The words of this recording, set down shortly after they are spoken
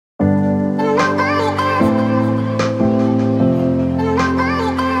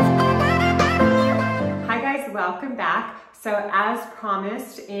So as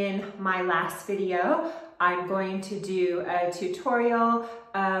promised in my last video, I'm going to do a tutorial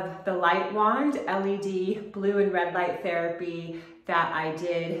of the Lyte wand, LED blue and red light therapy that I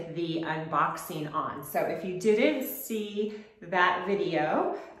did the unboxing on. So if you didn't see that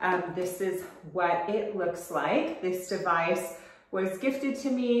video, this is what it looks like. This device was gifted to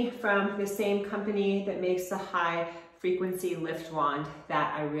me from the same company that makes the high frequency lift wand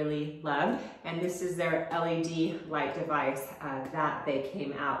that I really love. And this is their LED light device that they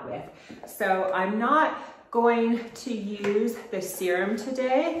came out with. So I'm not going to use the serum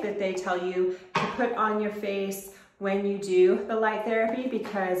today that they tell you to put on your face when you do the light therapy,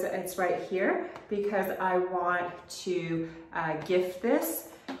 because it's right here, because I want to gift this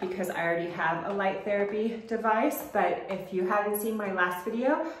because I already have a light therapy device. But if you haven't seen my last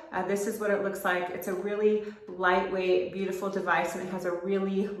video, this is what it looks like. It's a really lightweight, beautiful device, and it has a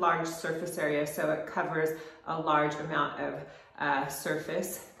really large surface area, so it covers a large amount of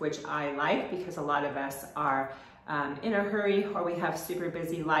surface, which I like because a lot of us are in a hurry or we have super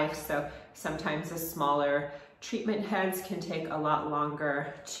busy life, so sometimes the smaller treatment heads can take a lot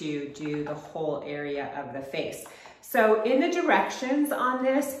longer to do the whole area of the face. So in the directions on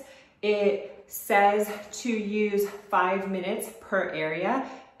this, it says to use 5 minutes per area,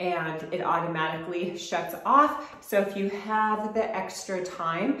 and it automatically shuts off. So if you have the extra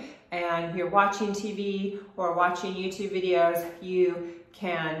time and you're watching TV or watching YouTube videos, you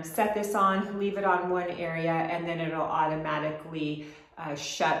can set this on, leave it on one area, and then it'll automatically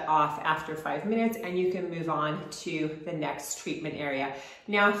shut off after 5 minutes, and you can move on to the next treatment area.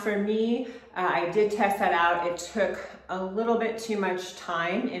 Now for me, I did test that out. It took a little bit too much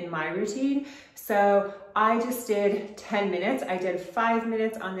time in my routine, so I just did 10 minutes. I did 5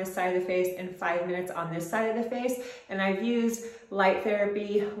 minutes on this side of the face and 5 minutes on this side of the face, and I've used light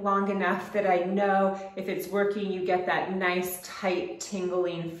therapy long enough that I know if it's working, you get that nice, tight,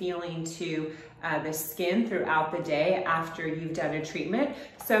 tingling feeling to the skin throughout the day after you've done a treatment.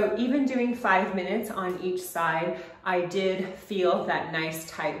 So even doing 5 minutes on each side, I did feel that nice,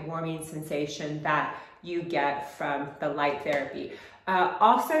 tight, warming sensation that you get from the light therapy.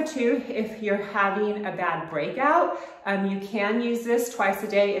 Also too, if you're having a bad breakout, you can use this twice a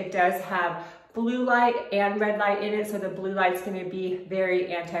day. It does have blue light and red light in it, so the blue light's going to be very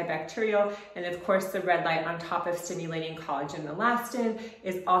antibacterial, and of course the red light on top of stimulating collagen and elastin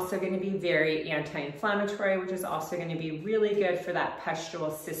is also going to be very anti-inflammatory, which is also going to be really good for that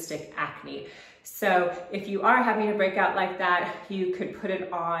pustule cystic acne. So if you are having a breakout like that, you could put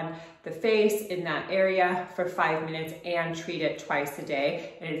it on the face in that area for 5 minutes and treat it twice a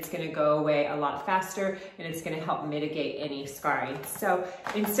day, and it's going to go away a lot faster, and it's going to help mitigate any scarring. So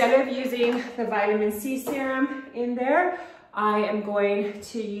instead of using the vitamin C serum in there, I am going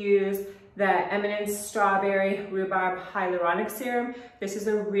to use the Eminence Strawberry Rhubarb Hyaluronic Serum. This is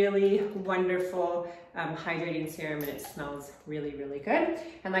a really wonderful hydrating serum, and it smells really, really good.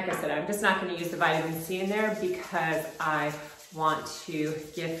 And like I said, I'm just not going to use the vitamin C in there because I want to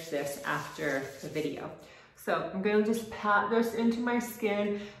gift this after the video. So I'm going to just pat this into my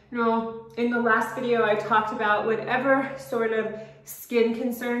skin. You know, in the last video, I talked about whatever sort of skin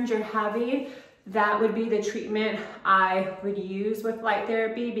concerns you're having, that would be the treatment I would use with light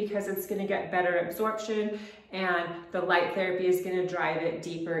therapy, because it's going to get better absorption, and the light therapy is going to drive it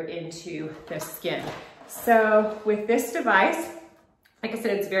deeper into the skin. So with this device, like I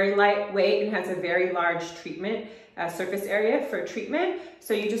said, it's very lightweight and has a very large treatment surface area for treatment.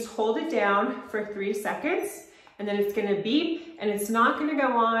 So you just hold it down for 3 seconds, and then it's going to beep, and it's not going to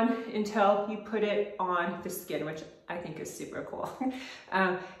go on until you put it on the skin, which I think is super cool.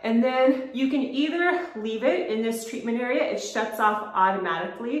 And then you can either leave it in this treatment area. It shuts off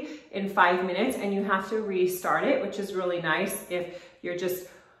automatically in 5 minutes, and you have to restart it, which is really nice if you're just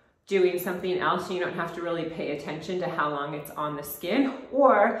doing something else and you don't have to really pay attention to how long it's on the skin.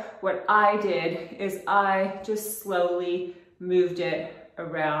 Or what I did is I just slowly moved it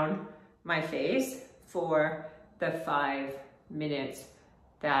around my face for the 5 minutes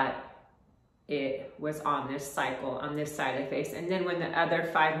that it was on this cycle, on this side of the face. And then when the other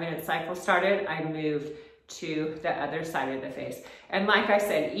 5 minute cycle started, I moved to the other side of the face. And like I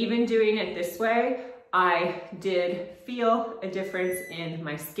said, even doing it this way, I did feel a difference in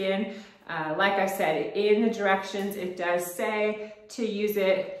my skin. Like I said, in the directions, it does say to use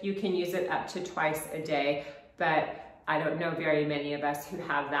it, you can use it up to twice a day, but I don't know very many of us who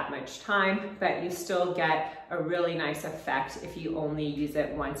have that much time, but you still get a really nice effect if you only use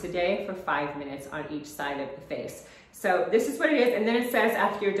it once a day for 5 minutes on each side of the face. So this is what it is. And then it says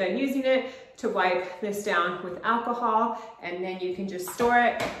after you're done using it to wipe this down with alcohol, and then you can just store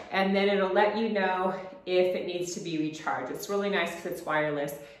it, and then it'll let you know if it needs to be recharged. It's really nice because it's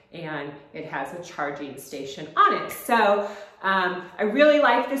wireless and it has a charging station on it. So I really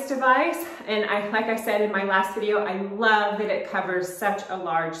like this device, and like I said in my last video, I love that it covers such a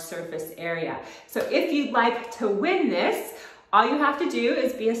large surface area. So if you'd like to win this, all you have to do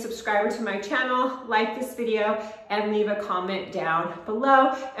is be a subscriber to my channel, like this video, and leave a comment down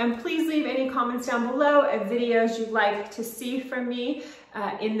below. And please leave any comments down below of videos you'd like to see from me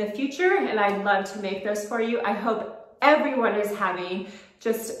in the future, and I'd love to make those for you. I hope everyone is having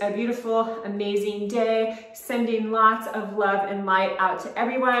just a beautiful, amazing day, sending lots of love and light out to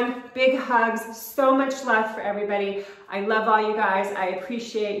everyone. Big hugs, so much love for everybody. I love all you guys. I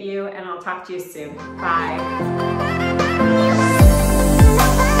appreciate you, and I'll talk to you soon. Bye.